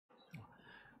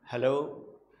Hello,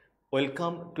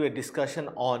 welcome to a discussion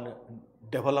on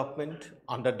development,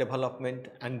 underdevelopment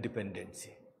and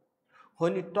dependency.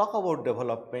 When we talk about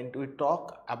development, we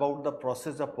talk about the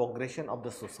process of progression of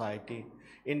the society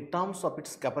in terms of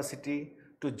its capacity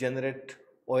to generate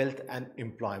wealth and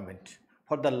employment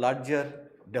for the larger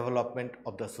development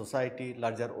of the society,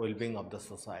 larger well-being of the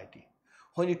society.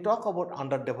 When we talk about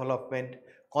underdevelopment,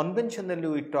 conventionally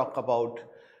we talk about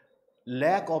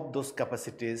lack of those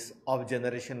capacities of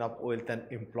generation of wealth and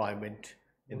employment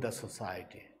in the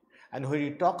society. And when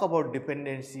we talk about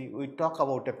dependency, we talk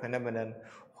about a phenomenon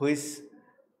which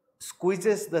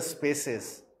squeezes the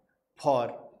spaces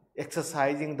for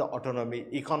exercising the autonomy,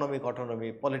 economic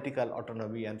autonomy, political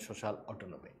autonomy and social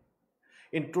autonomy.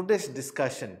 In today's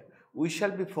discussion, we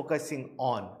shall be focusing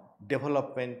on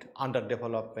development,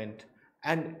 underdevelopment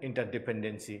and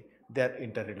interdependency, their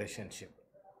interrelationship.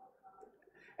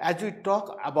 As we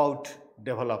talk about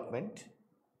development,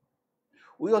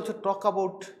 we also talk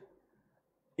about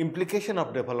implication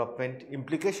of the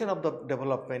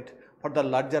development for the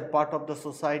larger part of the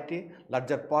society,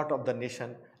 larger part of the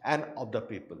nation and of the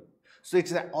people. So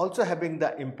it is also having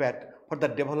the impact for the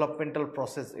developmental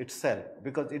process itself,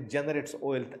 because it generates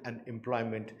wealth and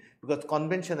employment, because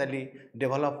conventionally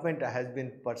development has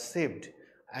been perceived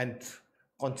and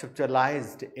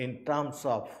conceptualized in terms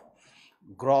of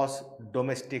gross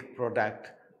domestic product,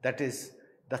 that is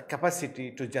the capacity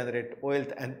to generate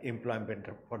wealth and employment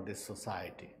for this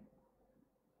society.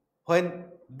 When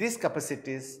these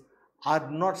capacities are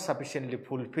not sufficiently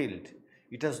fulfilled,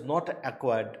 it is not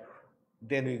acquired,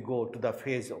 then we go to the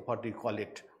phase of what we call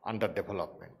it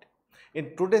underdevelopment.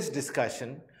 In today's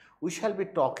discussion, we shall be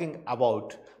talking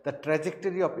about the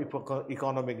trajectory of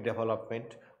economic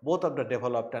development, both of the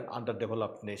developed and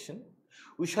underdeveloped nation.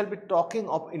 We shall be talking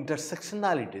of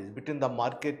intersectionalities between the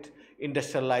market,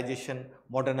 industrialization,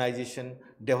 modernization,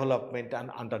 development and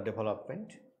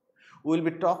underdevelopment. We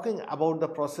will be talking about the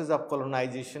process of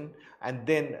colonization and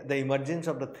then the emergence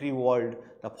of the three worlds,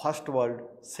 the first world,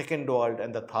 second world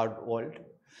and the third world.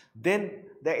 Then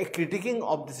the critiquing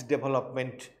of this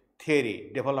development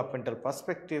theory, developmental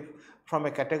perspective from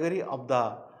a category of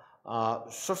the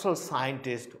social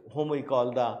scientist whom we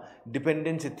call the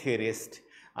dependency theorist,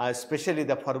 especially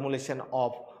the formulation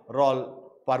of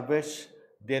Roll Parvesh.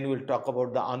 Then we will talk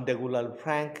about the Andegulal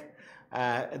Frank.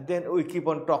 Then we keep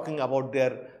on talking about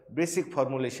their basic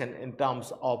formulation in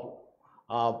terms of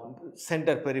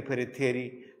center-periphery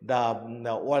theory,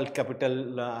 the world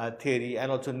capital theory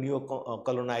and also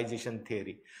neo-colonization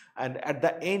theory. And at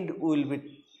the end, we will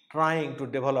be trying to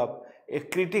develop a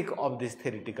critique of this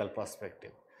theoretical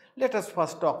perspective. Let us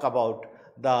first talk about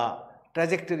the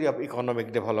trajectory of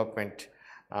economic development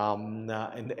in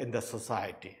the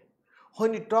society.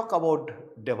 When we talk about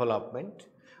development,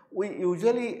 we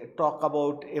usually talk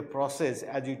about a process,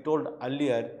 as we told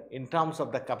earlier, in terms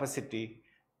of the capacity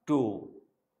to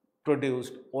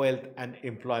produce wealth and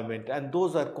employment, and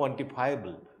those are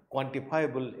quantifiable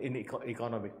in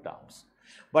economic terms.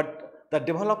 But the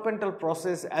developmental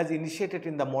process as initiated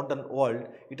in the modern world,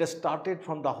 it has started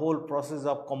from the whole process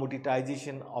of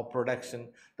commoditization of production,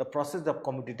 the process of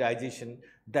commoditization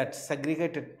that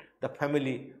segregated the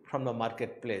family from the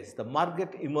marketplace. The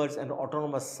market emerged an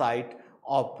autonomous site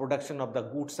of production of the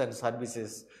goods and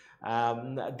services,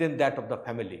 then that of the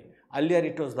family. Earlier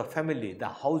it was the family, the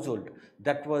household,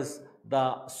 that was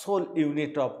the sole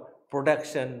unit of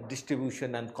production,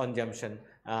 distribution and consumption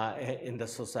in the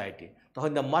society. So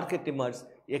when the market emerged,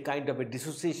 a kind of a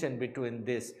dissociation between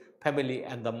this family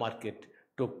and the market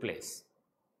took place.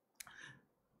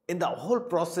 In the whole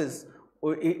process,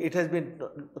 it has been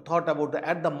thought about that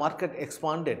as the market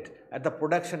expanded, as the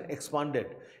production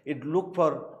expanded, it looked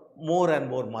for more and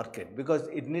more market, because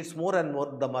it needs more and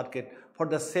more the market for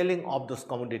the selling of those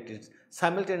commodities,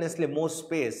 simultaneously more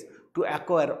space to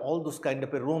acquire all those kind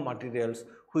of raw materials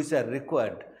which are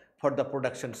required for the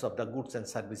productions of the goods and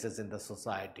services in the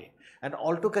society. And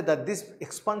altogether, this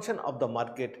expansion of the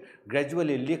market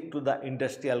gradually led to the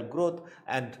industrial growth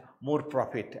and more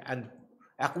profit, and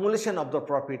accumulation of the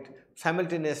profit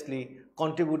simultaneously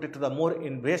contributed to the more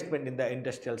investment in the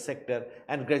industrial sector,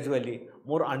 and gradually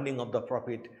more earning of the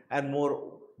profit and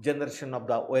more generation of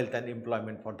the wealth and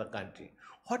employment for the country.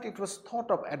 What it was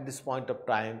thought of at this point of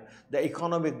time, the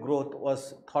economic growth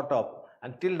was thought of,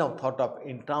 until now thought of,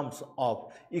 in terms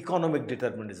of economic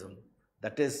determinism.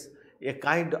 That is a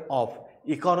kind of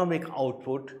economic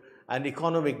output and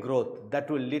economic growth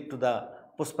that will lead to the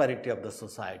prosperity of the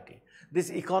society. This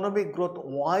economic growth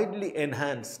widely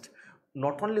enhanced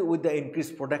not only with the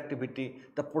increased productivity,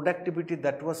 the productivity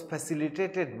that was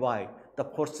facilitated by the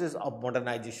forces of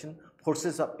modernization,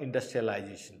 forces of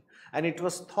industrialization. And it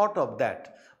was thought of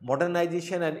that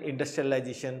modernization and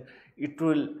industrialization, it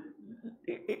will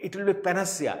be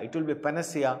panacea,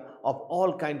 of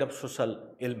all kind of social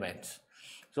ailments.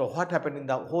 So what happened in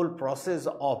the whole process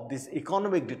of this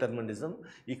economic determinism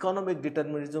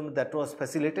that was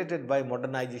facilitated by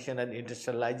modernization and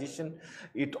industrialization,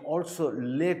 it also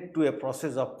led to a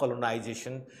process of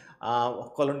colonization,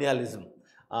 colonialism.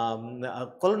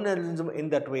 Colonialism in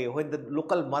that way, when the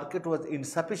local market was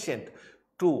insufficient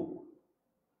to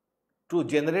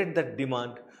generate that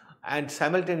demand and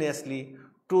simultaneously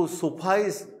to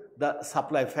suffice the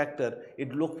supply factor,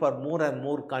 it looked for more and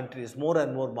more countries, more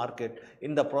and more market.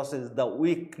 In the process, the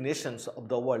weak nations of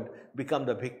the world become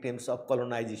the victims of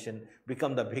colonization,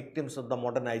 become the victims of the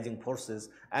modernizing forces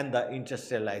and the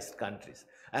industrialized countries.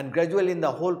 And gradually in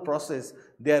the whole process,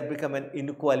 there become an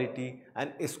inequality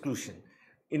and exclusion.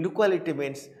 Inequality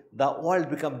means the world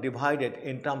become divided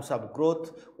in terms of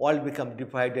growth, world become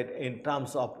divided in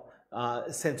terms of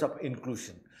sense of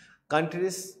inclusion.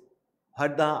 Countries where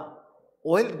the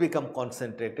wealth become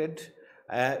concentrated,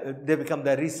 they become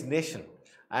the rich nation,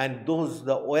 and those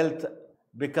the wealth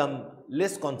become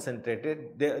less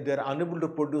concentrated, they are unable to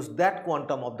produce that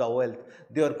quantum of the wealth,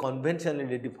 they are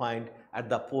conventionally defined as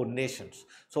the poor nations.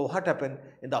 So what happened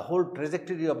in the whole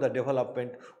trajectory of the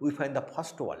development, we find the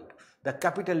first world, the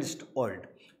capitalist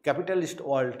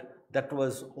world that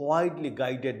was widely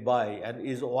guided by and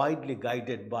is widely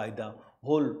guided by the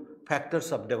whole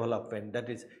factors of development, that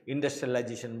is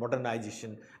industrialization,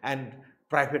 modernization and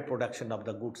private production of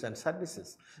the goods and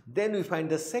services. Then we find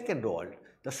the second world,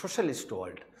 the socialist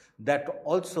world, that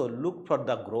also looked for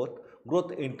the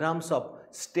growth in terms of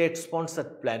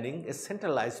state-sponsored planning, a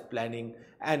centralized planning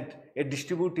and a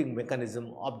distributing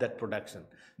mechanism of that production.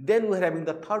 Then we are having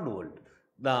the third world,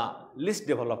 the least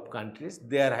developed countries,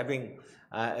 they are having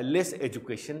less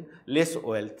education, less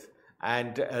wealth,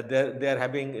 and they are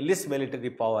having less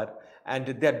military power, and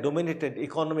they are dominated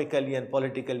economically and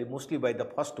politically mostly by the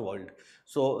first world.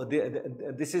 So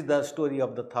this is the story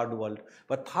of the third world.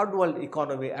 But third world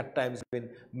economy at times has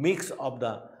been mix of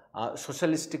the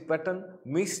socialistic pattern,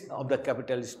 mix of the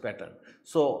capitalist pattern.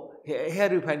 So here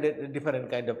you find a different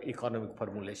kind of economic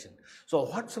formulation. So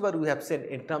whatsoever we have seen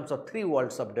in terms of three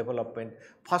worlds of development,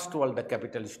 first world the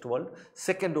capitalist world,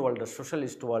 second world the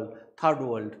socialist world, third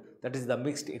world that is the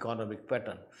mixed economic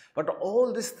pattern. But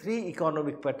all these three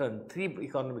economic pattern, three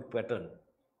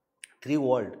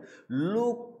world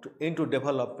looked into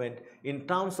development in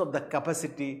terms of the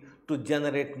capacity to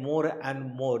generate more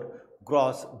and more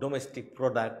gross domestic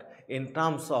product in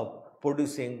terms of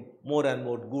producing more and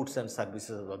more goods and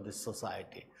services of this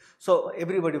society. So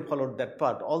everybody followed that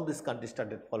part, all these countries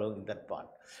started following that part.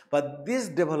 But this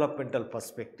developmental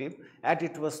perspective, as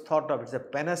it was thought of, it's a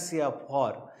panacea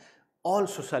for all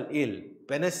social ill,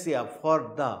 panacea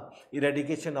for the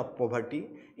eradication of poverty,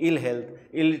 ill health,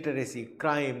 illiteracy,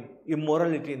 crime,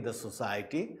 immorality in the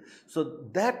society. So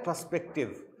that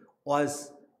perspective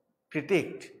was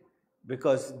critiqued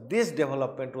because this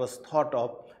development was thought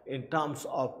of in terms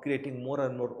of creating more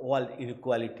and more world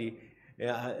inequality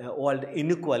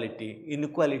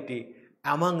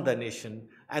among the nation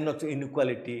and also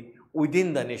inequality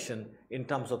within the nation in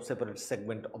terms of separate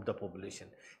segment of the population.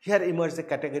 Here emerged a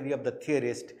category of the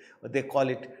theorist, they call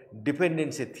it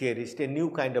dependency theorist, a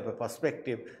new kind of a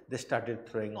perspective they started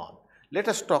throwing on. Let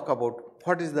us talk about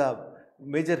what is the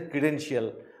major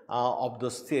credential of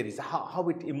those theories, how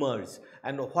it emerged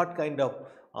and what kind of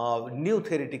new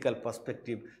theoretical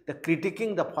perspective, the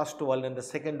critiquing the first world and the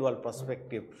second world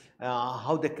perspective,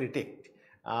 how they critiqued,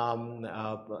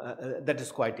 that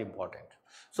is quite important.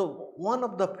 So one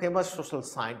of the famous social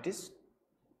scientists,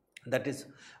 that is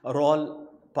Raoul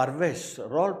Parvesh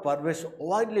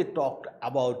widely talked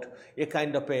about a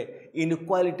kind of a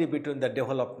inequality between the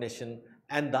developed nation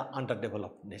and the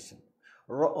underdeveloped nation.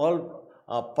 Raoul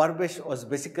Parvesh was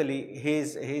basically, he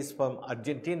is from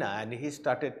Argentina and he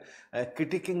started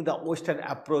critiquing the Western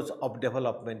approach of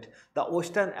development. The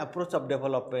Western approach of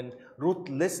development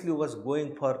ruthlessly was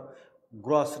going for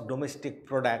gross domestic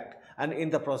product, and in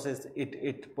the process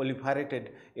it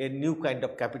proliferated a new kind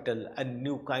of capital and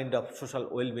new kind of social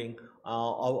well-being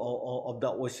of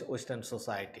the Western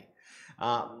society.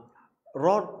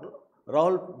 Raoul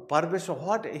Parvesh,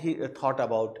 what he thought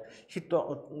about, he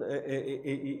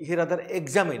rather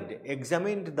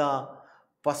examined the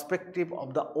perspective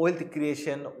of the wealth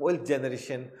creation, wealth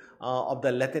generation of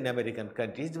the Latin American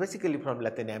countries. He's basically from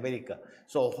Latin America.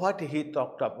 So what he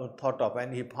thought of,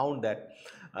 and he found that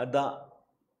the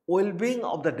well-being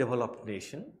of the developed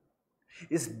nation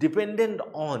is dependent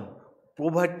on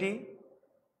poverty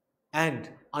and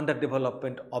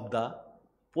underdevelopment of the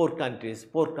poor countries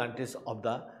of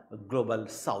the global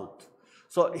south.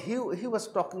 So he was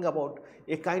talking about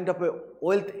a kind of a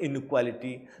wealth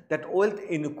inequality. That wealth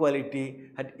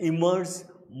inequality had emerged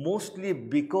mostly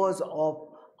because of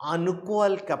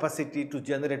unequal capacity to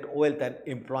generate wealth and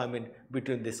employment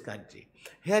between this country.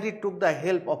 Here he took the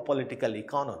help of political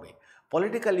economy.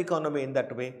 Political economy in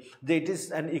that way, that it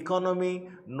is an economy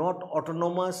not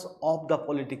autonomous of the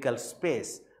political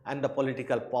space and the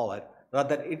political power.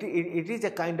 Rather, it is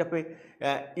a kind of a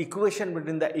equation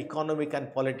between the economic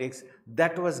and politics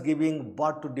that was giving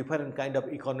birth to different kind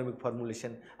of economic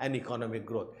formulation and economic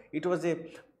growth. It was a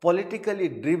politically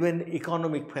driven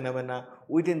economic phenomena.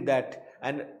 Within that,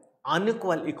 an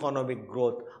unequal economic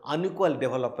growth, unequal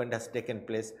development has taken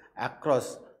place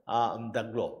across the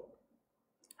globe.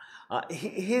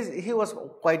 He was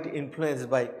quite influenced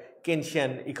by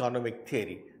Keynesian economic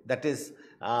theory. That is,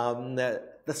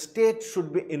 the state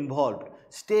should be involved.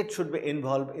 State should be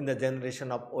involved in the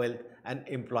generation of wealth and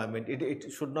employment.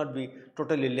 It should not be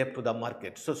totally left to the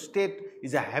market. So state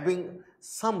is having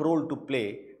some role to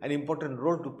play, an important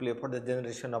role to play for the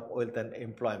generation of wealth and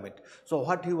employment. So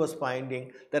what he was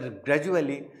finding, that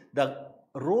gradually the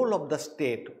role of the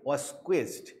state was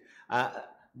squeezed.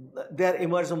 There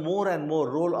emerged more and more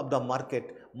role of the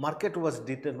market. Market was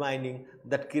determining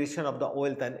the creation of the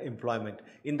wealth and employment.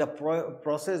 In the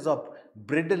process of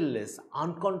bridleless,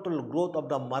 uncontrolled growth of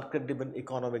the market-driven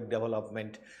economic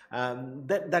development,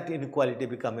 that inequality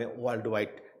became a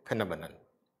worldwide phenomenon.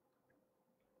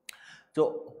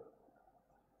 So,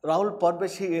 Rahul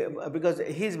Parvesh, because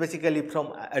he is basically from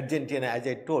Argentina, as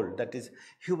I told, that is,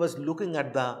 he was looking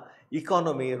at the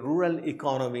economy, rural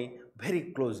economy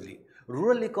very closely.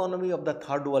 Rural economy of the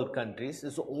third world countries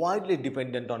is widely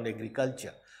dependent on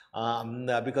agriculture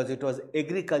because it was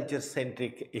agriculture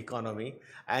centric economy,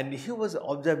 and he was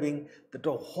observing that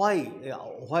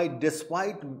why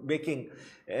despite making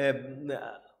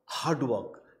hard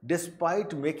work,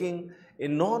 despite making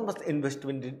enormous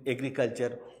investment in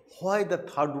agriculture, why the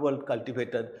third world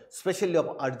cultivator, especially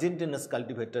of Argentina's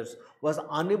cultivators, was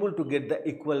unable to get the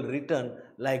equal return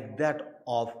like that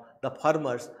of the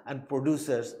farmers and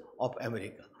producers of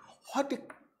America. What he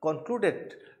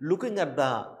concluded, looking at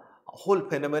the whole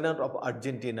phenomenon of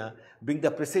Argentina, being the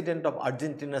president of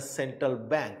Argentina's central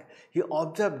bank, he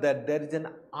observed that there is an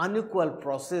unequal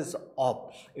process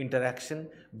of interaction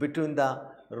between the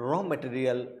raw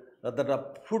material, the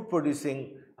food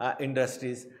producing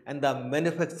industries, and the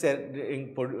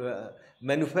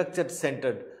manufactured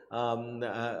centered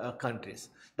countries.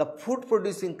 The food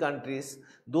producing countries,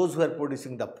 those who are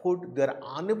producing the food, they are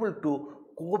unable to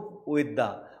cope with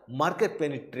the market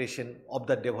penetration of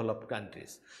the developed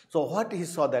countries. So what he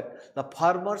saw, that the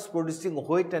farmers producing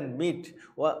wheat and meat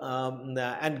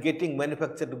and getting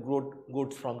manufactured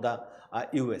goods from the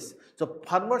US. So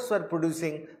farmers were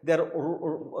producing their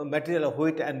material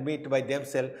wheat and meat by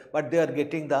themselves, but they are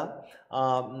getting the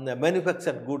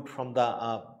manufactured good from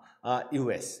the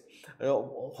US.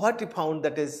 What he found,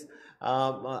 that is,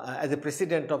 as a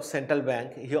president of central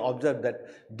bank, he observed that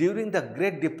during the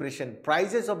Great Depression,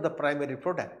 prices of the primary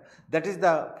product, that is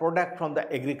the product from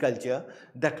the agriculture,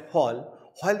 that fall,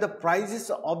 while the prices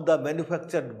of the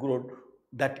manufactured good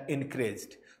that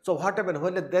increased. So what happened?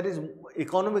 When there is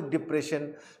economic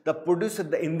depression, the producer,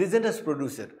 the indigenous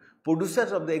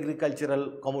producers of the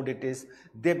agricultural commodities,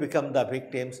 they become the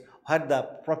victims, where the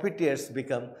profiteers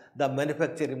become the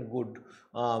manufacturing good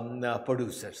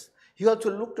producers. He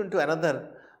also looked into another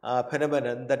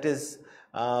phenomenon,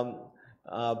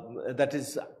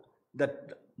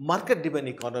 that market-driven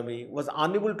economy was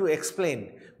unable to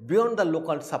explain beyond the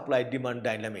local supply-demand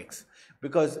dynamics,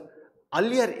 because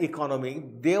earlier economy,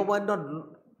 they were not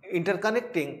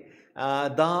interconnecting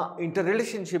the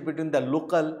interrelationship between the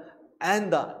local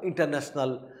and the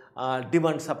international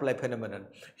demand-supply phenomenon.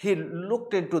 He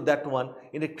looked into that one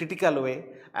in a critical way,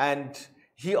 and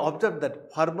he observed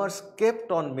that farmers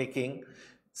kept on making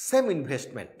same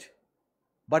investment,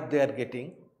 but they are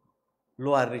getting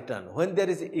lower return. When there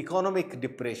is economic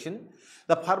depression,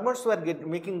 the farmers were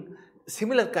making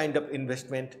similar kind of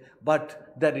investment,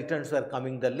 but the returns were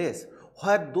coming the less.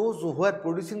 Where those who are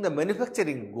producing the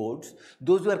manufacturing goods,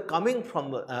 those who are coming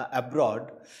from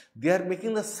abroad, they are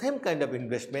making the same kind of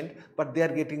investment, but they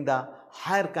are getting the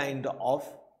higher kind of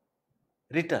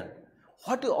return.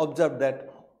 What you observe, that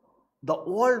the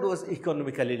world was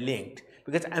economically linked,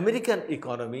 because American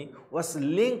economy was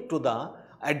linked to the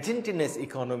Argentina's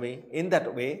economy in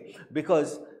that way,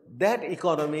 because that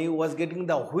economy was getting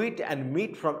the wheat and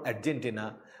meat from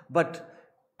Argentina, but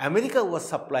America was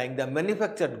supplying the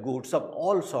manufactured goods of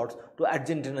all sorts to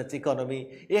Argentina's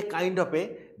economy. A kind of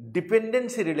a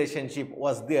dependency relationship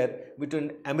was there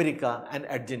between America and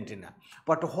Argentina.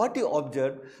 But what he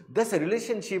observed, this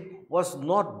relationship was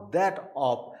not that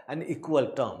of an equal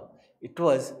term. It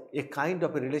was a kind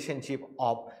of a relationship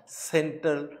of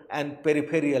central and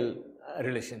peripheral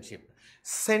relationship.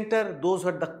 Center, those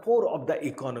were the core of the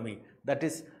economy, that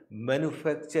is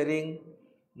manufacturing,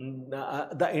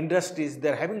 the industries, they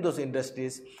are having those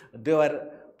industries, they were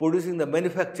producing the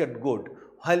manufactured good,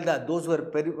 while those were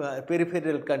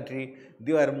peripheral country,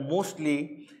 they were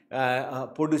mostly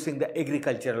producing the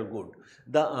agricultural good.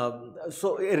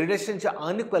 So a relationship,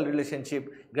 unequal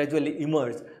relationship gradually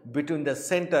emerged between the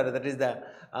center, that is the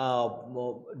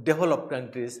developed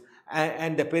countries,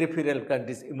 and the peripheral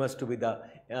countries emerged to be the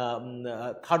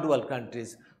third world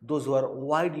countries, those who are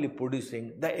widely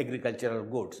producing the agricultural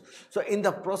goods. So in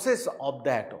the process of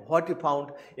that, what we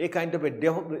found, a kind of a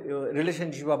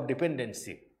relationship of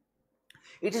dependency.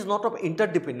 It is not of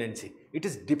interdependency, it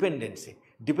is dependency.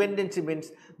 Dependency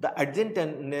means the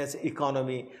Argentina's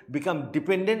economy become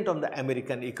dependent on the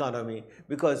American economy,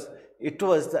 because it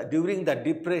was during the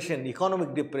depression,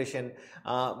 economic depression,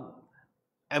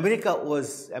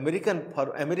 America's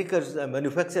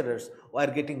manufacturers were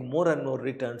getting more and more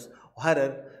returns,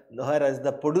 whereas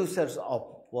the producers of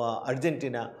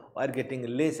Argentina are getting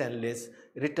less and less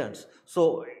returns.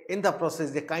 So in the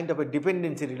process, a kind of a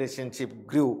dependency relationship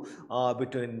grew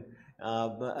between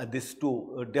these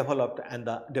two developed and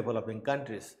the developing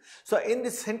countries. So in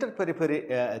the center periphery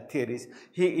theories,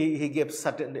 he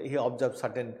observed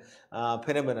certain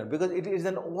phenomena, because it is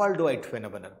an worldwide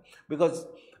phenomenon, because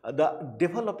the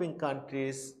developing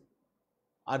countries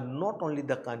are not only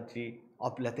the country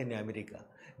of Latin America.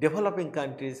 Developing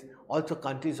countries, also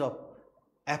countries of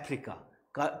Africa,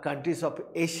 countries of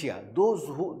Asia, those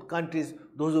who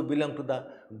belong to the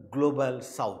global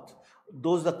south.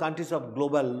 Those the countries of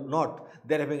global north,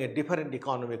 they are having a different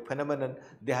economic phenomenon.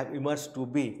 They have emerged to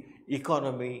be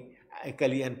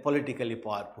economically and politically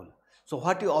powerful. So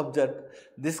what you observe,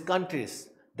 these countries,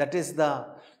 that is the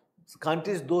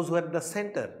countries, those who are the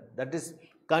center, that is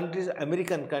countries,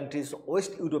 American countries,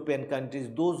 West European countries,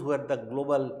 those who are the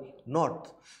global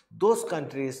north, those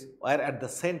countries are at the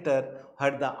center,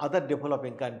 while the other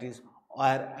developing countries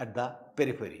are at the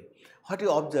periphery. What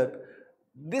you observe,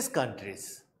 these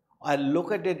countries are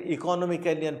located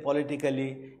economically and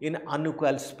politically in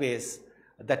unequal space,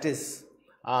 that is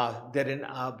they are in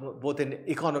both in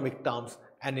economic terms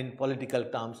and in political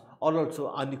terms, or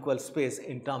also unequal space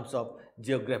in terms of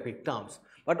geographic terms.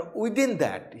 But within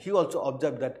that, he also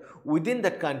observed that within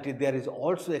that country there is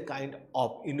also a kind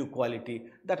of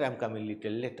inequality that I am coming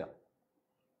little later.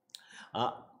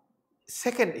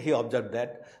 Second, he observed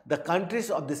that the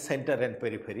countries of the center and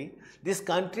periphery, these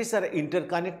countries are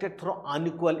interconnected through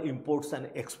unequal imports and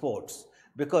exports,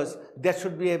 because there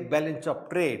should be a balance of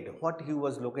trade. What he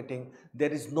was locating,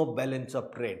 there is no balance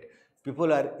of trade.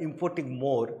 People are importing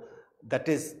more, that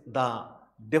is the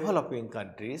developing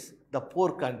countries, the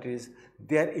poor countries,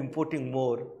 they are importing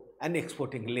more and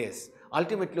exporting less.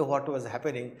 Ultimately, what was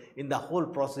happening in the whole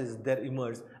process, there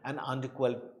emerged an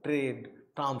unequal trade,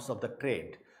 terms of the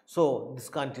trade. So these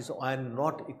countries are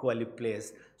not equally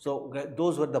placed. So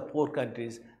those were the poor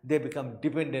countries, they become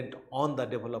dependent on the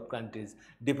developed countries,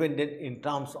 dependent in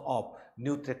terms of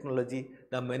new technology,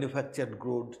 the manufactured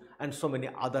goods, and so many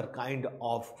other kind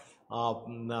of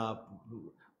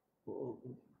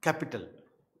capital,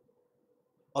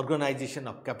 organization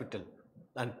of capital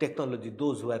and technology,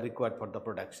 those who are required for the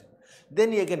production.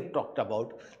 Then he again talked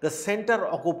about the center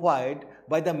occupied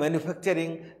by the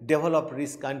manufacturing developed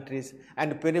rich countries,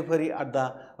 and periphery are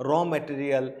the raw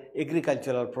material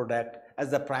agricultural product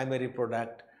as the primary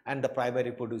product and the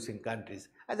primary producing countries.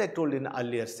 As I told in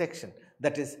earlier section,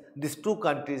 that is, these two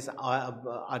countries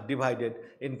are divided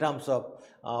in terms of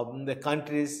the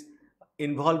countries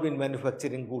involved in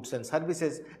manufacturing goods and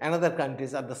services, and other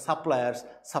countries are the suppliers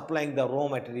supplying the raw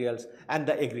materials and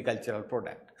the agricultural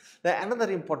product. Another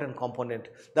important component,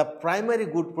 the primary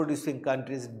good producing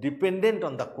countries dependent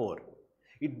on the core.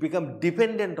 It becomes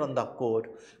dependent on the core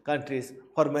countries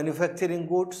for manufacturing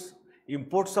goods,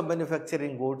 imports of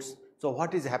manufacturing goods. So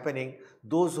what is happening,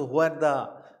 those who are the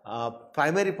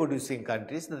primary producing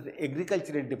countries, the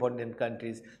agriculturally dependent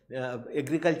countries, the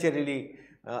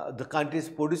countries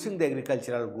producing the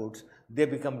agricultural goods, they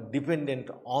become dependent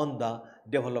on the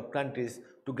developed countries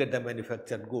to get the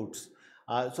manufactured goods.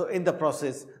 So in the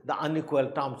process, the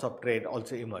unequal terms of trade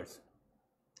also emerge.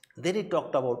 Then he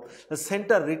talked about the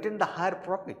center retained the higher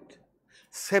profit,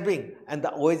 saving and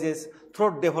the wages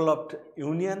through developed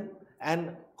union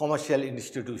and commercial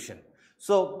institution.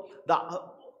 So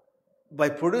by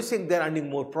producing, they are earning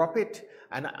more profit,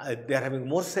 and they are having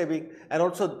more saving, and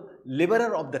also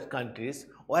laborer of that countries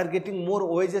are getting more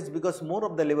wages because more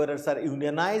of the laborers are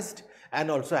unionized and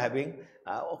also having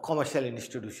commercial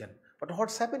institution. But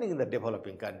what's happening in the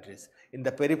developing countries? In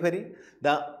the periphery,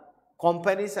 the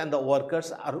companies and the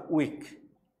workers are weak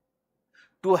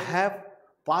to have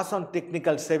pass on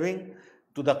technical saving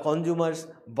to the consumers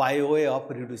by way of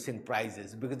reducing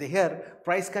prices, because here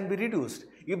price can be reduced.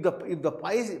 If the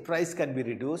price can be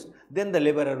reduced, then the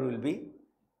laborer will be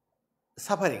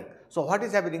suffering. So what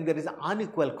is happening? There is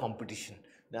unequal competition.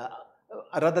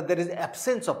 Rather, there is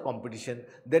absence of competition.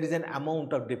 There is an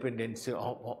amount of dependency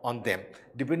on them,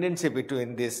 dependency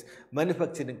between these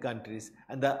manufacturing countries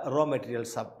and the raw material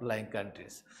supplying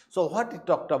countries. So what he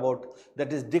talked about,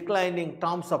 that is declining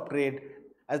terms of trade,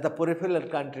 as the peripheral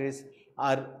countries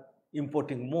are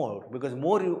importing more, because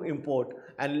more you import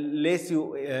and less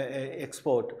you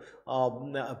export,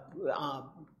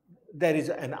 there is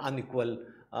an unequal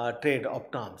trade of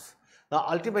terms. Now,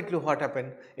 ultimately what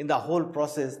happened in the whole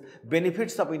process,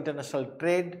 benefits of international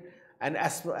trade and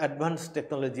advanced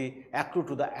technology accrue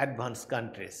to the advanced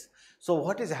countries. So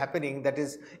what is happening, that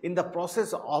is in the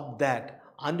process of that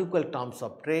unequal terms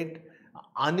of trade,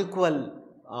 unequal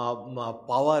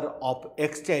power of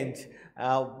exchange,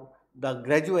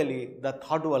 gradually the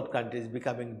third world countries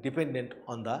becoming dependent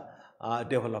on the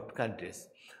developed countries.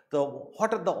 So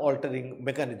what are the altering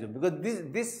mechanism? Because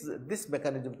this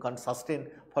mechanism can't sustain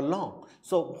for long.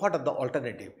 So what are the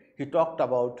alternative? He talked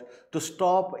about to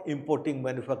stop importing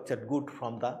manufactured goods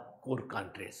from the core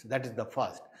countries. That is the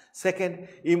first. Second,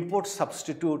 import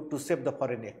substitute to save the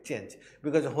foreign exchange,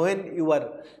 because when you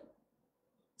are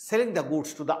selling the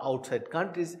goods to the outside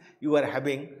countries, you are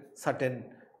having certain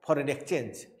foreign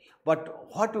exchange. But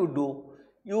what you do,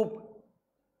 you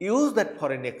use that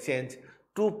foreign exchange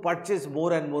to purchase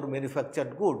more and more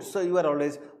manufactured goods. So you are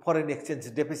always foreign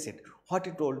exchange deficit. What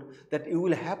he told, that you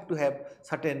will have to have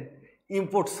certain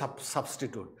import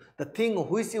substitute. The thing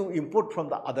which you import from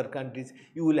the other countries,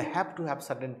 you will have to have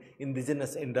certain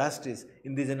indigenous industries,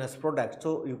 indigenous products.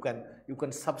 So you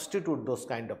can substitute those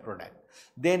kind of products.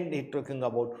 Then he talking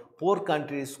about poor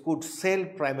countries could sell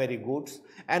primary goods,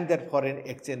 and their foreign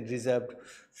exchange reserve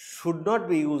should not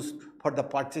be used for the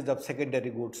purchase of secondary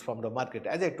goods from the market.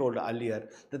 As I told earlier,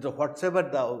 that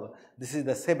whatsoever this is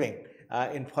the saving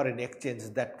in foreign exchange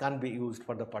that can be used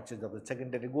for the purchase of the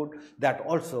secondary good, that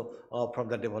also from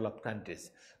the developed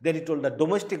countries. Then he told the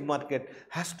domestic market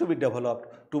has to be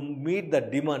developed to meet the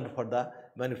demand for the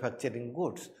manufacturing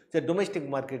goods. The domestic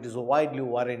market is widely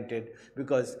warranted,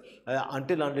 because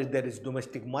until unless there is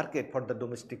domestic market for the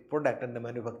domestic product and the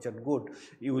manufactured good,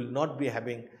 you will not be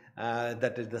having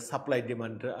that is the supply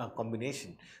demand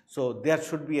combination. So there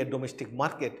should be a domestic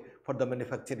market for the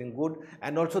manufacturing good,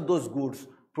 and also those goods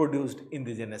produced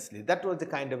indigenously. That was the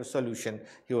kind of a solution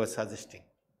he was suggesting.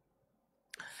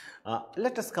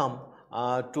 Let us come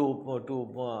to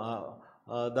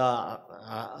the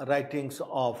writings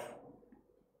of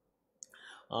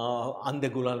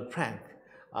Underdevelopment.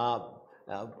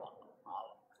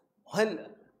 While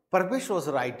Parvesh was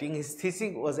writing, his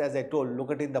thesis was, as I told,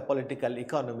 located in the political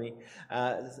economy.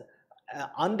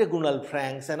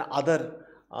 Underdevelopment and other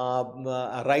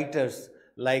writers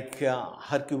like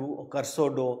Hercule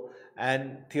Carsodo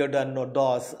and Theodore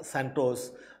Dos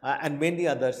Santos and many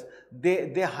others, they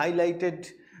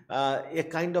highlighted a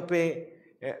kind of a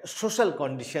social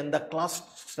condition, the class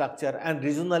structure and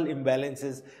regional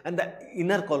imbalances and the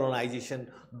inner colonization.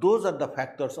 Those are the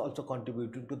factors also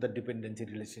contributing to the dependency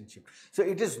relationship. So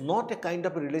it is not a kind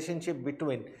of a relationship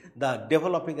between the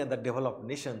developing and the developed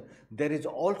nation. There is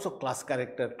also class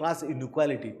character, class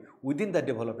inequality within the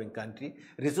developing country,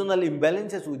 regional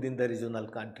imbalances within the regional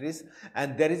countries,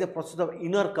 and there is a process of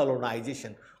inner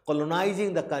colonization,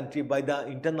 colonizing the country by the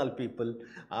internal people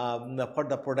for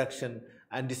the production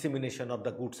and dissemination of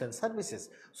the goods and services.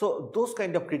 So those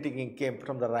kind of critiquing came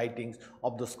from the writings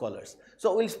of the scholars.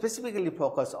 So we'll specifically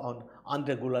focus on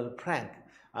Underdevelopment.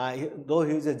 Though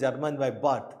he is a German by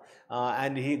birth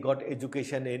and he got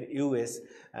education in US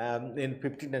in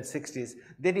 15 and 60s,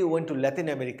 then he went to Latin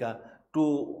America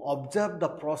to observe the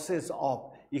process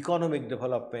of economic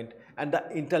development and the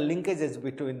interlinkages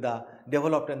between the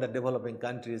developed and the developing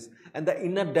countries and the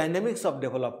inner dynamics of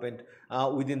development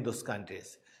within those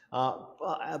countries.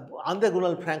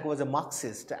 Underdevelopment was a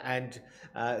Marxist, and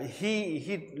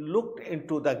he looked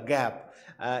into the gap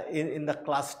in the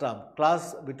class term,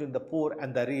 class between the poor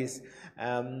and the rich,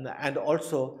 and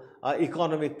also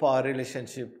economic power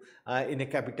relationship in a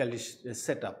capitalist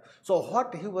setup. So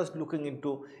what he was looking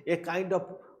into, a kind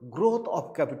of growth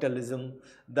of capitalism,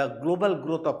 the global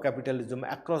growth of capitalism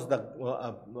across the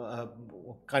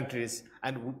countries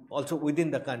and also within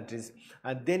the countries.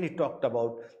 And then he talked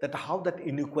about that how that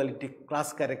inequality,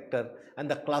 class character and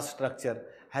the class structure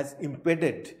has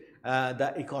impeded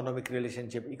the economic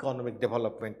relationship, economic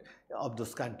development of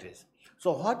those countries.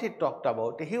 So what he talked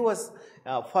about, he was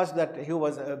first that he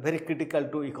was very critical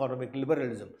to economic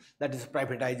liberalism, that is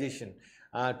privatization,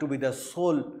 to be the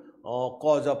sole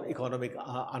cause of economic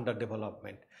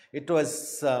underdevelopment. It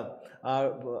was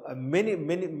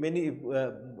many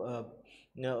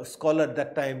scholars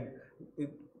that time,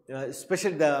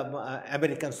 especially the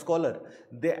American scholar,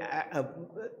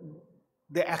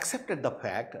 they accepted the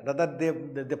fact, rather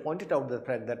they pointed out the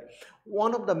fact that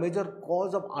one of the major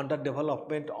cause of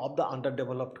underdevelopment of the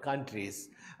underdeveloped countries,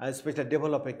 especially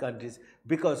developing countries,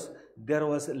 because there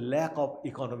was lack of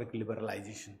economic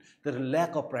liberalization, there was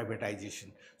lack of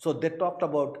privatization. So they talked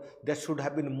about there should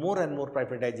have been more and more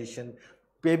privatization,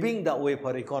 paving the way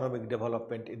for economic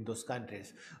development in those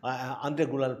countries. Andre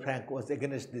Gulal Frank was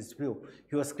against this view.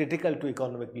 He was critical to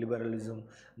economic liberalism,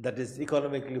 that is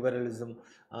economic liberalism,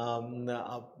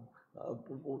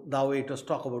 the way it was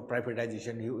talk about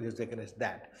privatization, he was against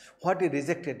that. What he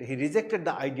rejected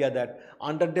the idea that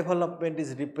underdevelopment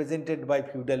is represented by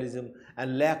feudalism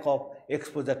and lack of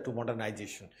exposure to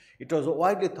modernization. It was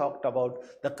widely talked about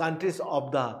the countries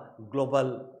of the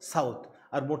global south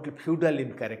are mostly feudal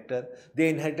in character. They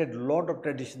inherited a lot of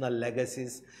traditional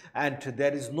legacies and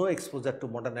there is no exposure to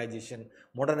modernization.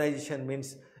 Modernization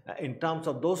means in terms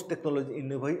of those technology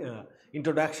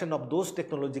introduction of those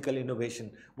technological innovation,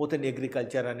 both in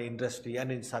agriculture and industry and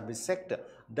in service sector,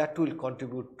 that will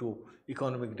contribute to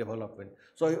economic development.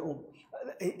 So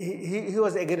he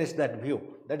was against that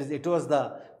view. That is, it was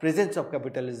the presence of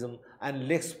capitalism and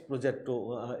less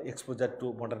exposure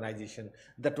to modernization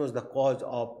that was the cause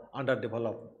of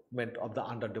underdevelopment of the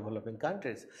underdeveloping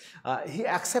countries. He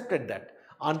accepted that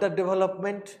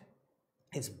underdevelopment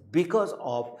is because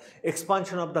of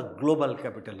expansion of the global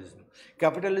capitalism.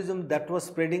 Capitalism that was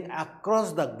spreading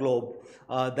across the globe,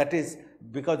 that is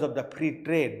because of the free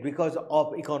trade, because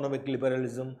of economic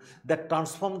liberalism that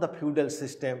transformed the feudal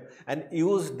system and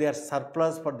used their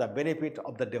surplus for the benefit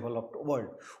of the developed world.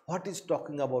 What is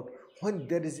talking about when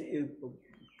there is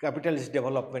capitalist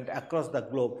development across the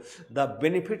globe, the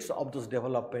benefits of this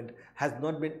development has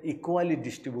not been equally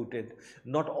distributed.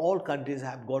 Not all countries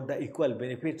have got the equal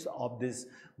benefits of this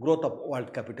growth of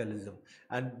world capitalism.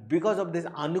 And because of this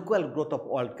unequal growth of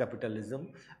world capitalism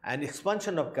and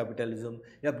expansion of capitalism,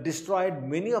 you have destroyed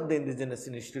many of the indigenous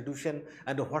institutions,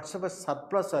 and whatsoever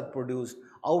surplus are produced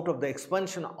out of the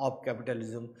expansion of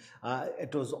capitalism,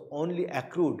 it was only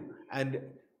accrued and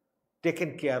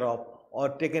taken care of or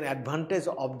taken advantage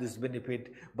of this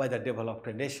benefit by the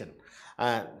developed nation.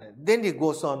 Then he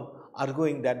goes on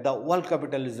arguing that the world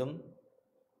capitalism,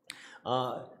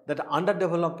 that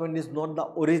underdevelopment is not the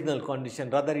original condition,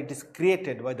 rather it is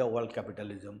created by the world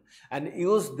capitalism and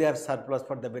use their surplus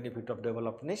for the benefit of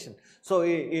developed nation. So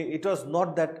it was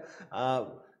not that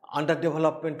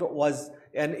underdevelopment was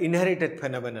an inherited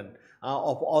phenomenon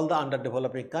of all the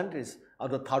underdeveloping countries or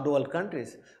the third world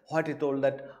countries. What he told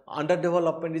that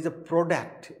underdevelopment is a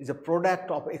product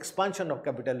of expansion of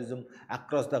capitalism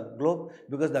across the globe,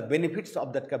 because the benefits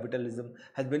of that capitalism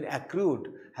has been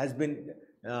accrued, has been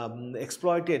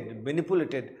exploited,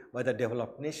 manipulated by the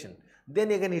developed nation.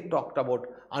 Then again he talked about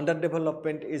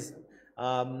underdevelopment is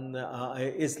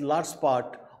large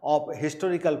part of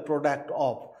historical product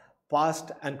of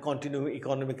past and continuing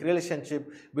economic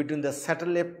relationship between the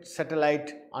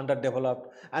satellite underdeveloped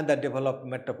and the developed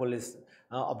metropolis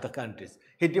of the countries.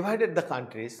 He divided the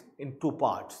countries in two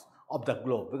parts of the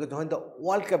globe, because when the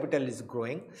world capital is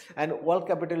growing and world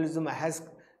capitalism has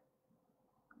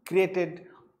created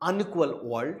unequal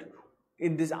world,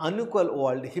 in this unequal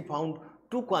world he found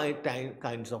two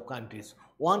kinds of countries.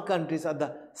 One countries are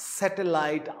the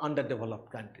satellite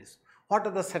underdeveloped countries. What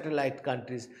are the satellite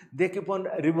countries? They keep on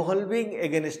revolving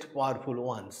against powerful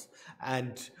ones.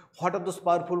 And what are those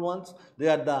powerful ones? They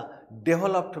are the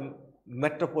developed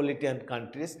metropolitan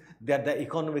countries. They are the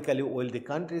economically wealthy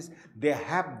countries. They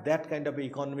have that kind of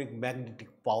economic magnetic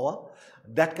power,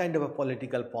 that kind of a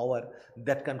political power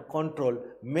that can control,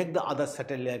 make the other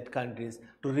satellite countries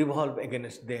to revolve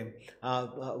against them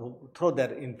through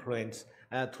their influence,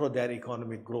 through their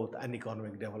economic growth and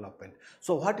economic development.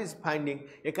 So what is finding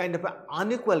a kind of an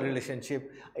unequal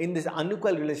relationship. In this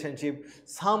unequal relationship,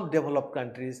 some developed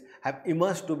countries have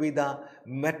emerged to be the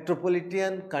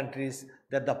metropolitan countries,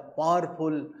 that the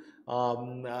powerful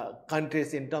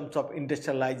countries in terms of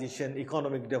industrialization,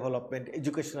 economic development,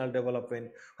 educational development,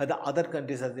 where the other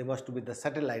countries as they must be the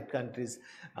satellite countries,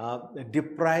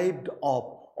 deprived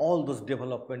of all those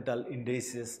developmental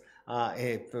indices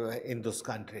in those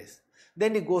countries.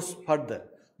 Then it goes further,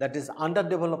 that is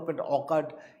underdevelopment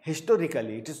occurred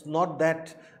historically. It is not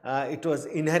that it was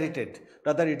inherited,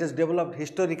 rather it is developed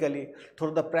historically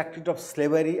through the practice of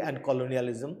slavery and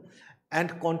colonialism,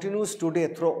 and continues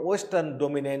today through Western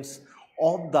dominance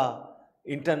of the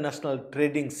international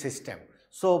trading system.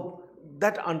 So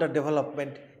that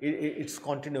underdevelopment, it's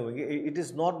continuing. It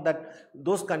is not that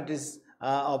those countries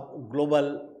of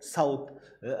global south,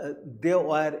 they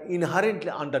were inherently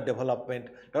underdevelopment,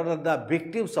 rather the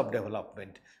victims of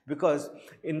development, because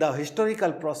in the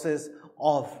historical process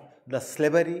of the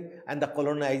slavery and the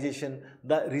colonization,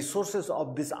 the resources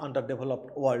of this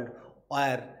underdeveloped world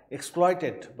were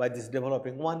exploited by this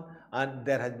developing one, and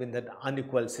there has been that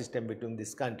unequal system between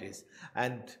these countries.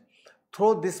 And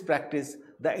through this practice,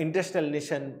 the industrial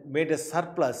nation made a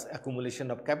surplus accumulation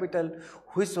of capital,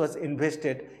 which was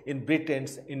invested in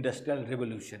Britain's industrial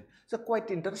revolution. So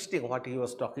quite interesting what he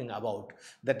was talking about,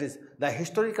 that is the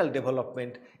historical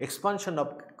development, expansion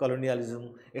of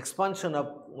colonialism, expansion of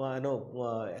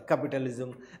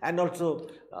capitalism, and also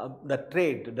the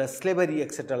trade, the slavery,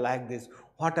 etc. like this.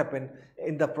 What happened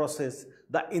in the process?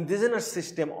 The indigenous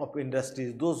system of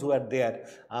industries, those who are there,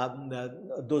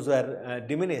 those were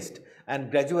diminished, and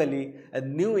gradually a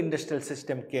new industrial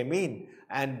system came in,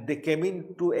 and they came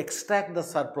in to extract the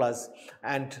surplus,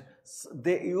 and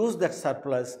they used that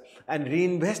surplus and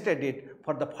reinvested it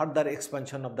for the further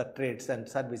expansion of the trades and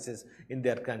services in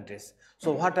their countries.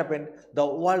 So what happened? The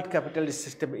world capitalist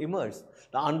system emerged.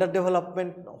 The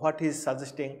underdevelopment, what he is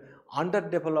suggesting,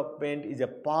 underdevelopment is a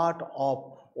part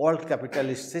of world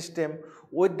capitalist system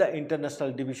with the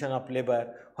international division of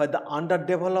labor, where the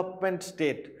underdevelopment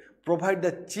state provide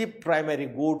the cheap primary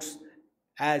goods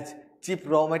as cheap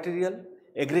raw material,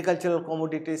 agricultural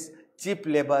commodities, cheap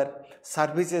labor,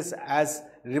 services as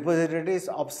repositories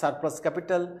of surplus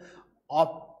capital,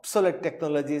 obsolete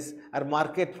technologies are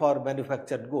market for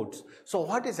manufactured goods. So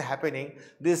what is happening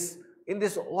in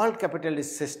this world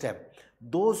capitalist system?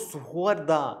 Those who are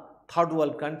the third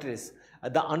world countries,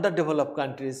 the underdeveloped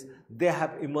countries, they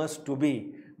have emerged to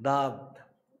be the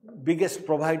biggest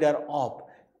provider of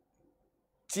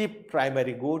cheap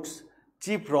primary goods,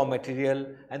 cheap raw material,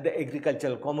 and the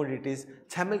agricultural commodities,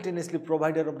 simultaneously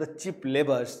provider of the cheap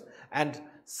labors, and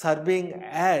serving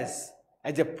as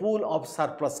a pool of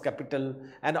surplus capital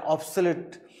and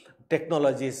obsolete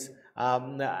technologies,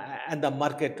 and the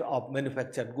market of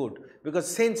manufactured good. Because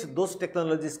since those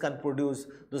technologies can produce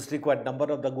those required number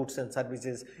of the goods and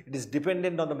services, it is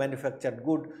dependent on the manufactured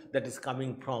good that is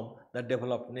coming from the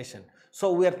developed nation.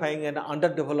 So we are finding an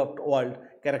underdeveloped world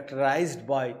characterized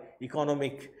by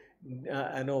economic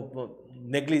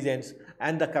negligence,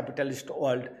 and the capitalist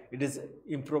world, it is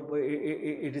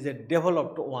a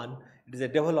developed one. It is a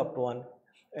developed one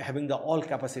having the all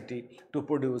capacity to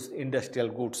produce industrial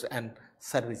goods and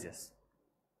services.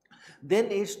 Then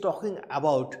it's talking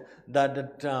about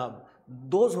that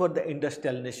those who are the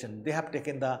industrial nation, they have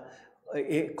taken a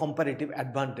comparative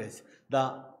advantage.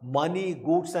 The money,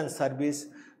 goods and service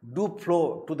do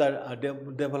flow to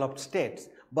the developed states,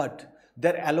 but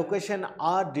their allocation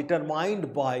are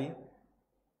determined by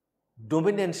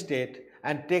dominant state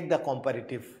and take the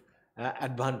comparative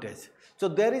advantage. So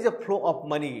there is a flow of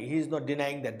money, he is not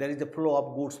denying that. There is a flow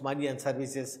of goods, money and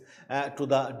services to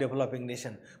the developing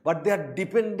nation. But they are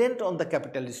dependent on the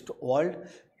capitalist world.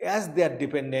 As they are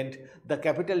dependent, the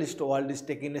capitalist world is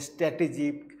taking a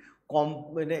strategic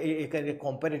a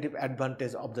comparative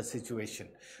advantage of the situation.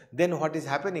 Then what is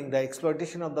happening? The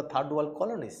exploitation of the third world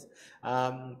colonies.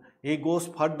 He goes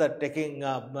further, taking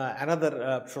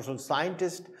another social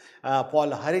scientist,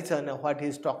 Paul Harrison. What he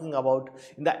is talking about,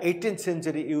 in the 18th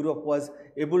century, Europe was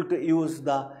able to use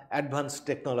the advanced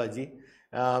technology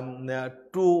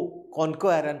to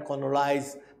conquer and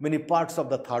colonize many parts of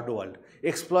the third world,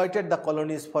 exploited the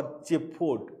colonies for cheap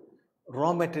food,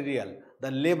 raw material,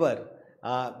 the labor,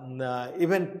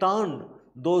 even turned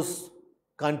those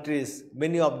countries,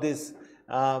 many of these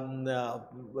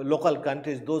local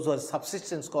countries, those who are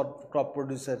subsistence crop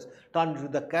producers, turned to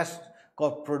the cash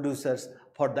crop producers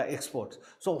for the exports.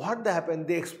 So what they happened,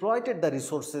 they exploited the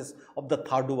resources of the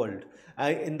third world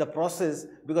in the process,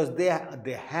 because they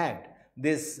had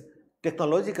this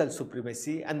technological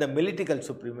supremacy and the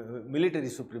military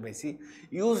supremacy,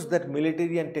 used that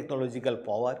military and technological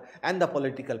power and the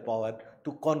political power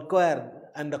to conquer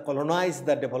and colonize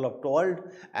the developed world,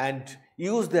 and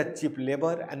use their cheap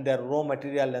labor and their raw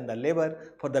material and the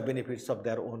labor for the benefits of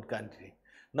their own country.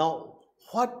 Now,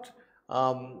 what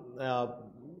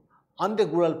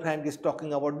Underdevelopment Frank is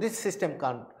talking about, this system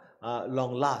can't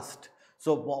long last.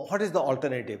 So, what is the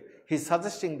alternative? He is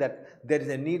suggesting that there is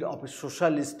a need of a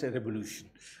socialist revolution,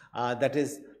 that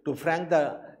is, to Frank,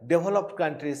 the developed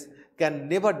countries can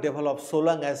never develop so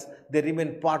long as they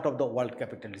remain part of the world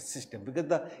capitalist system, because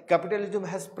the capitalism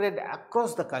has spread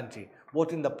across the country,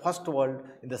 both in the first world,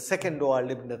 in the second world,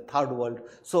 in the third world.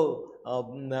 So,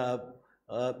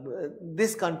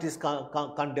 these countries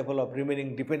can't develop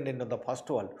remaining dependent on the first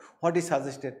world. What is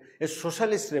suggested? A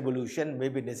socialist revolution may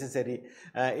be necessary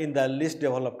in the least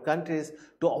developed countries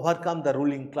to overcome the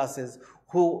ruling classes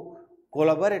who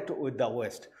collaborate with the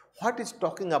West. What is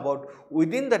talking about,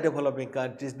 within the developing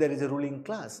countries there is a ruling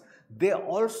class. They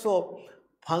also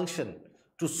function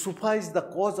to suffice the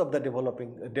cause of the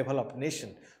developed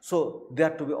nation. So, they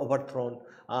are to be overthrown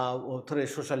through a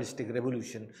socialistic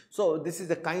revolution. So, this is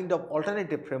the kind of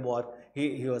alternative framework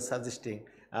he was suggesting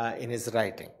in his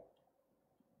writing.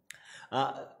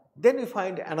 Then we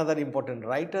find another important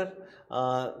writer,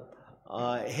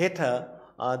 Hayter,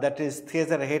 that is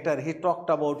Theodore Hayter. He talked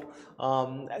about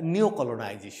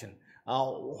neo-colonization.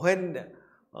 When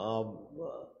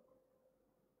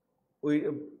we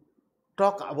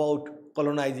talk about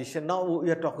colonization, now we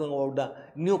are talking about the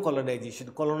new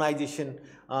colonization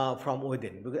from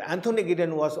within. Because Anthony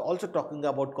Giddens was also talking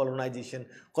about colonization,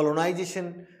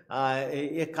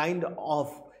 a kind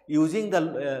of using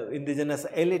the indigenous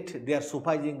elite, they are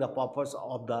sufficing the purpose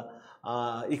of the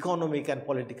economic and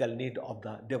political need of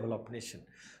the developed nation.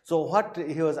 So, what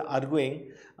he was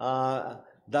arguing,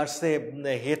 that's a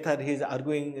Hayter, he is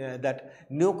arguing that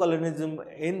neo-colonialism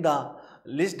in the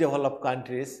least developed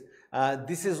countries,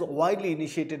 this is widely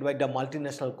initiated by the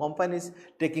multinational companies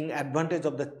taking advantage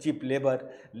of the cheap labor,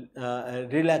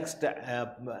 relaxed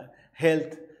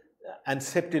health and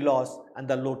safety laws, and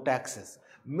the low taxes.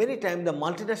 Many times the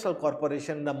multinational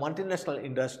corporation, the multinational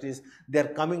industries, they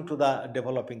are coming to the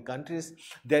developing countries,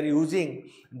 they are using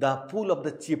the pool of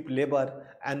the cheap labor,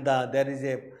 and there is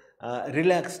a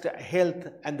relaxed health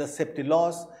and the safety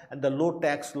laws and the low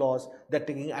tax laws. They are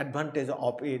taking advantage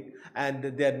of it, and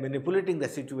they are manipulating the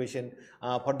situation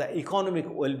for the economic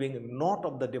well-being, not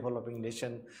of the developing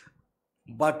nation,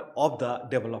 but of the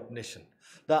developed nation.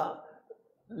 The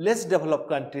less developed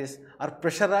countries are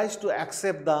pressurized to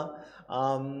accept the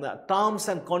terms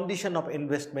and condition of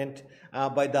investment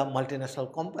by the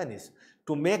multinational companies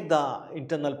to make the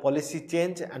internal policy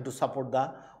change and to support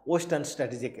the Western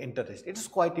strategic interest. It is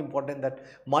quite important that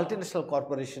multinational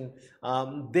corporation,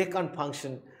 they can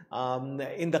function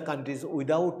in the countries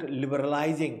without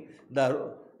liberalizing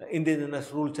the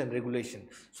indigenous rules and regulation.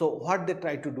 So, what they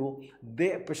try to do,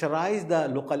 they pressurize the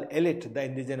local elite, the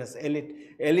indigenous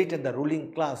elite and the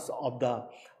ruling class of the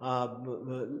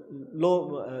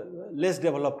less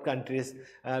developed countries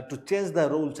to change the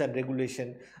rules and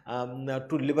regulation,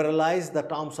 to liberalize the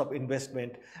terms of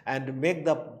investment and make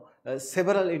the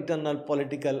several internal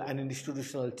political and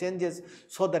institutional changes,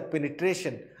 so that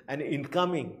penetration and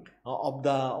incoming of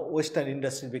the Western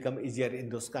industry become easier in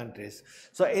those countries.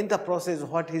 So, in the process,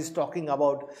 what he is talking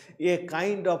about, a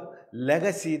kind of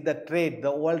legacy, the trade, the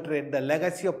world trade, the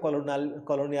legacy of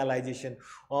colonialization,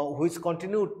 which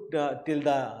continued till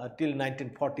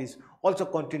 1940s, also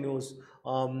continues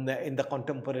in the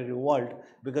contemporary world,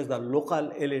 because the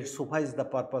local elite suffice the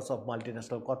purpose of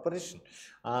multinational corporation.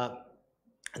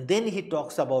 Then he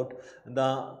talks about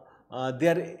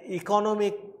their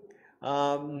economy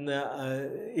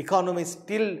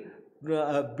still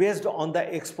based on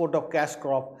the export of cash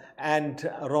crop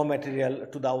and raw material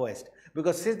to the West,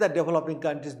 because since the developing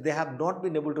countries, they have not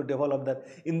been able to develop the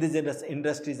indigenous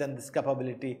industries and this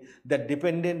capability, that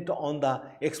dependent on the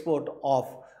export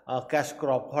of cash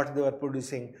crop, what they were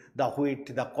producing, the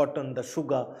wheat, the cotton, the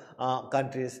sugar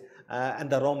countries, and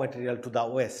the raw material to the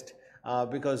West.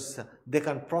 Because they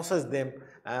can process them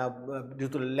due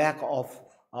to lack of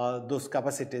those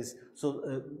capacities.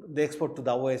 So, they export to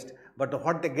the West, but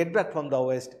what they get back from the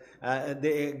West,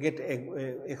 they get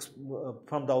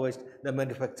from the West the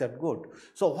manufactured good.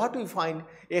 So, what we find,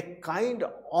 a kind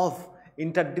of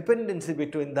interdependency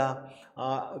between the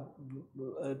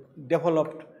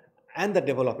developed and the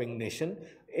developing nation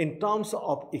in terms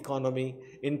of economy,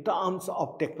 in terms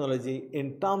of technology,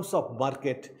 in terms of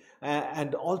market,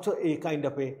 and also a kind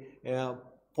of a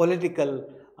political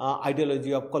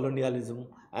ideology of colonialism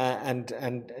and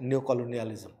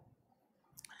neo-colonialism.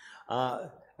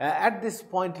 At this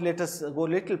point, let us go a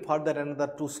little further.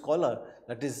 Another two scholars,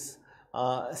 that is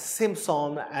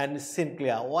Simpson and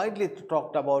Sinclair widely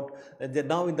talked about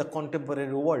now in the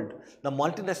contemporary world, the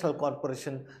multinational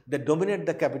corporation, they dominate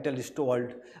the capitalist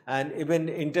world and even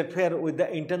interfere with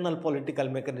the internal political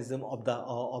mechanism of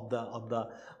the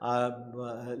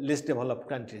least developed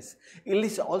countries.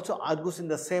 Illich also argues in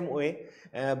the same way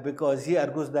because he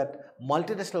argues that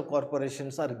multinational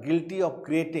corporations are guilty of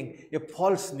creating a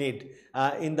false need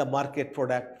in the market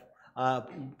product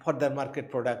for their market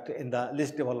product in the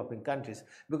least developing countries,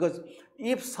 because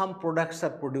if some products are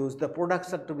produced, the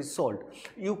products are to be sold.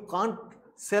 You can't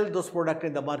sell those products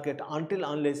in the market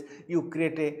unless you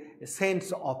create a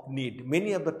sense of need.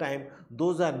 Many of the time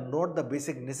those are not the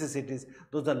basic necessities,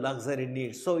 those are luxury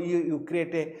needs. So you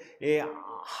create a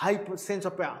sense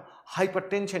of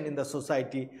hypertension in the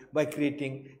society by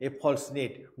creating a false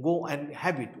need. Go and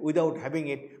have it. Without having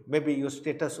it, maybe your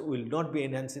status will not be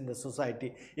enhanced in the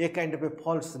society. A kind of a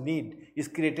false need is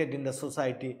created in the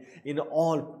society in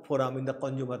all forum in the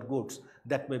consumer goods.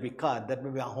 That may be car, that may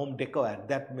be a home decor,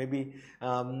 that may be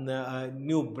a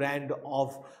new brand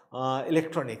of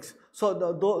electronics. So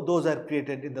those are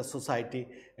created in the society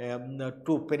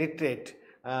to penetrate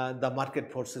the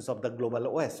market forces of the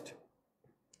global West.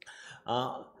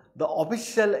 The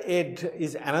official aid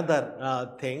is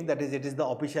another thing, that is, it is the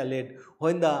official aid.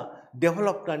 When the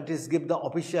developed countries give the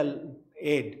official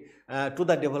aid to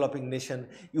the developing nation,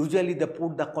 usually they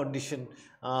put the condition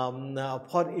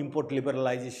for import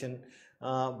liberalization,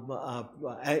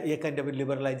 a kind of a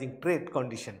liberalizing trade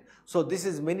condition. So this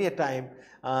is many a time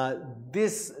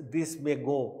this may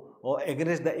go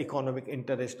against the economic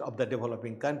interest of the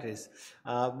developing countries.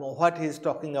 What he is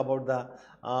talking about, the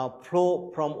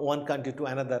flow from one country to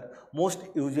another, most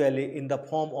usually in the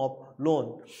form of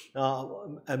loan.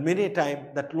 Many times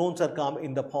that loans are come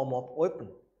in the form of weapon,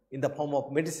 in the form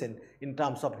of medicine, in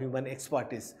terms of human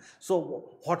expertise.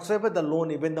 So whatsoever the loan,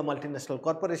 even the multinational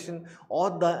corporation or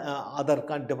the other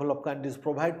developed countries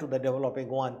provide to the developing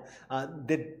one,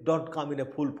 they don't come in a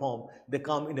full form, they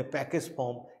come in a package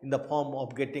form, in the form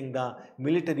of getting the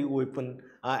military weapon,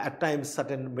 at times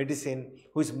certain medicine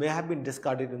which may have been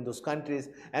discarded in those countries,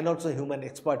 and also human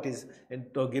expertise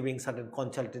into giving certain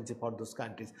consultancy for those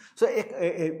countries. So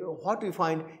what we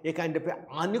find, a kind of an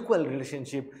unequal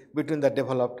relationship between the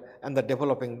developed and the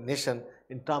developing nation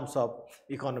in terms of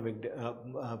economic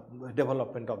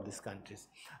development of these countries.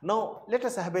 Now let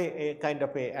us have a kind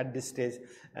of at this stage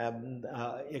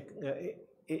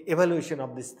evaluation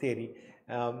of this theory,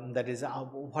 that is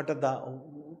what are the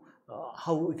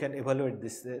how we can evaluate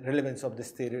this relevance of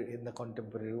this theory in the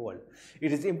contemporary world.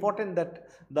 It is important that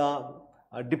the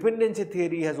dependency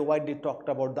theory has widely talked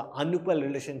about the unequal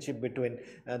relationship between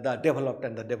the developed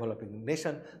and the developing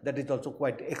nation. That is also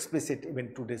quite explicit even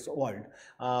in today's world.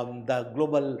 The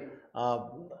global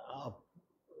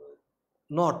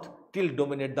North still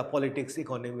dominate the politics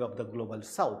economy of the global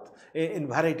South in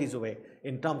varieties of ways,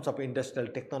 in terms of industrial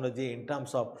technology, in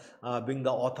terms of being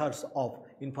the authors of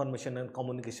information and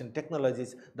communication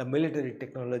technologies, the military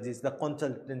technologies, the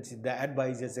consultancy, the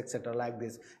advisors, etc. like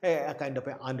this, a kind of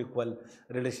an unequal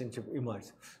relationship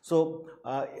emerges. So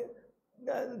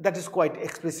that is quite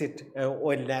explicit,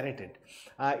 well narrated.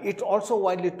 It also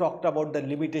widely talked about the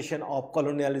limitation of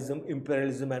colonialism,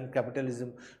 imperialism and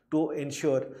capitalism to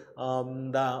ensure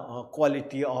the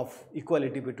quality of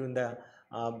equality between the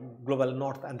global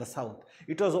North and the South.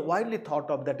 It was widely thought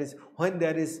of, that is, when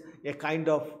there is a kind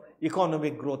of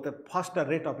economic growth, a faster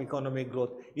rate of economic growth,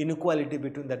 inequality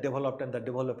between the developed and the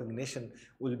developing nation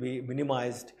will be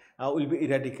minimized, will be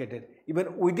eradicated.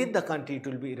 Even within the country it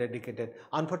will be eradicated.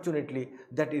 Unfortunately,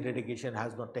 that eradication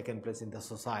has not taken place in the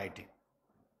society.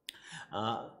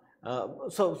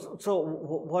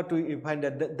 So what we find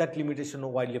that limitation is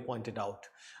widely pointed out.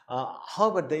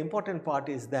 However, the important part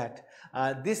is that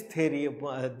this theory,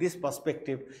 this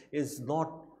perspective is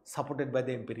not supported by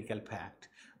the empirical fact.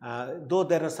 Though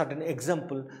there are certain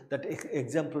examples, that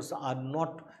examples are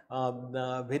not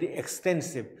very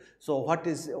extensive. So what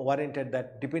is warranted,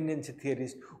 that dependency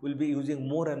theorists will be using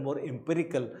more and more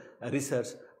empirical research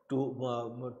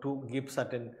to give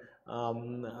certain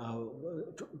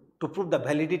to prove the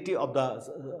validity of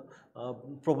the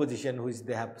proposition which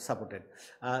they have supported.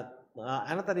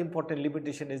 Another important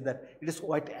limitation is that it is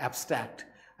quite abstract,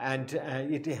 and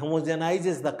it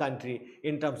homogenizes the country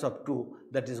in terms of two,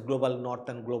 that is global North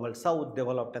and global South,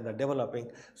 developed and the developing.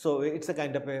 So it's a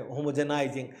kind of a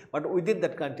homogenizing, but within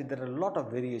that country there are a lot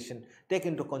of variation. Take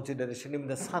into consideration in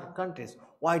the SAARC countries,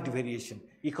 wide variation,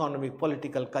 economic,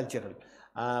 political, cultural.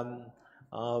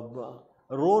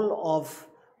 Role of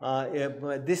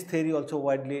this theory also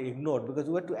widely ignored, because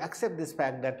we have to accept this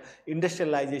fact that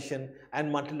industrialization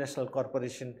and multinational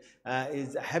corporation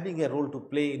is having a role to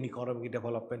play in economic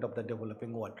development of the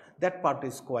developing world. That part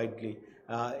is quietly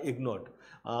ignored.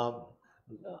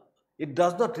 It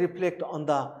does not reflect on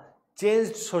the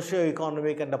changed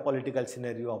socio-economic and the political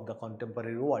scenario of the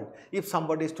contemporary world. If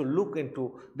somebody is to look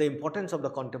into the importance of the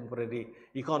contemporary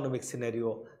economic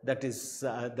scenario, that is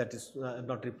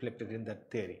not reflected in that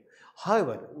theory.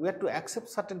 However, we have to accept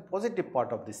certain positive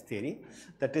part of this theory,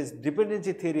 that is,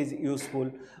 dependency theory is useful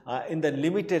in the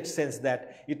limited sense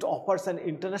that it offers an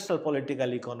international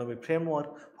political economic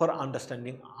framework for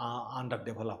understanding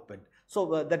underdevelopment.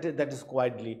 So that is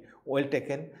quietly well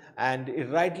taken, and it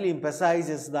rightly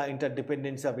emphasizes the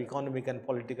interdependency of economic and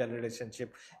political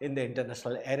relationship in the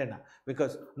international arena,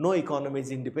 because no economy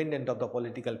is independent of the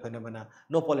political phenomena,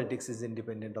 no politics is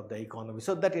independent of the economy.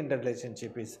 So that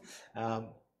interrelationship is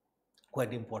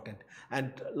quite important.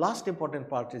 And last important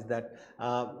part is that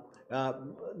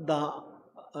the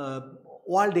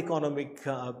world economic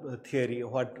theory,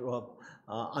 what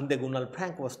Andegunal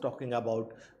Frank was talking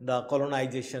about, the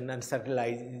colonization and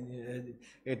satellite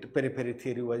periphery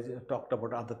theory was talked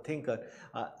about other thinker,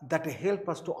 that help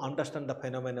us to understand the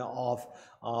phenomena of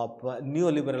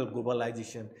neoliberal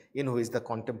globalization in which the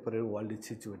contemporary world is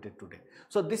situated today.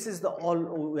 So this is all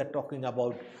we are talking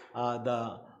about,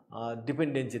 the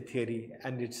dependency theory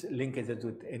and its linkages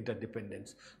with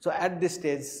interdependence. So at this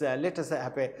stage, let us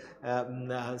have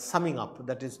a summing up,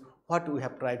 that is what we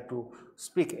have tried to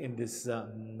speak in this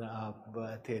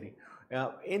theory.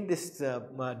 In this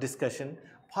discussion,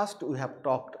 first we have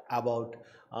talked about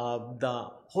the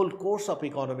whole course of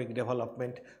economic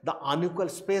development, the unequal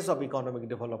space of economic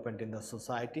development in the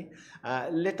society.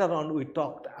 Later on, we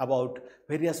talked about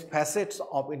various facets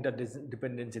of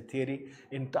interdependency theory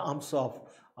in terms of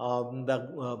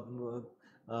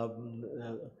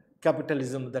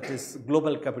capitalism, that is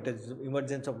global capitalism,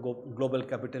 emergence of global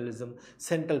capitalism,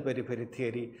 central periphery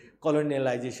theory,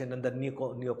 colonialization and the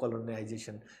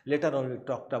neo-colonization. Later on, we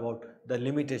talked about the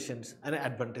limitations and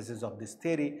advantages of this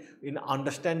theory in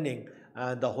understanding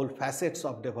the whole facets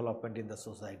of development in the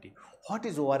society. What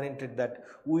is warranted that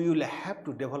we will have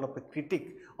to develop a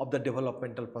critique of the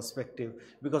developmental perspective,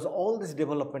 because all these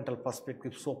developmental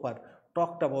perspectives so far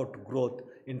talked about growth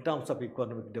in terms of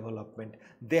economic development.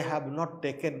 They have not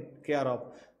taken care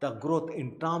of the growth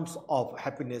in terms of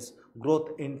happiness,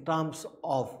 growth in terms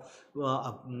of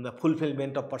the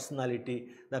fulfillment of personality,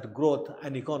 that growth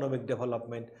and economic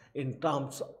development in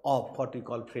terms of what we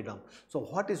call freedom. So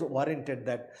what is warranted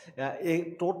that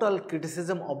a total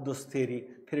criticism of this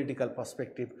theoretical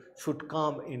perspective should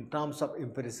come in terms of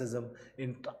empiricism,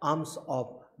 in terms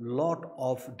of lot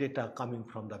of data coming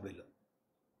from the below.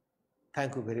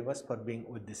 Thank you very much for being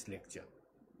with this lecture.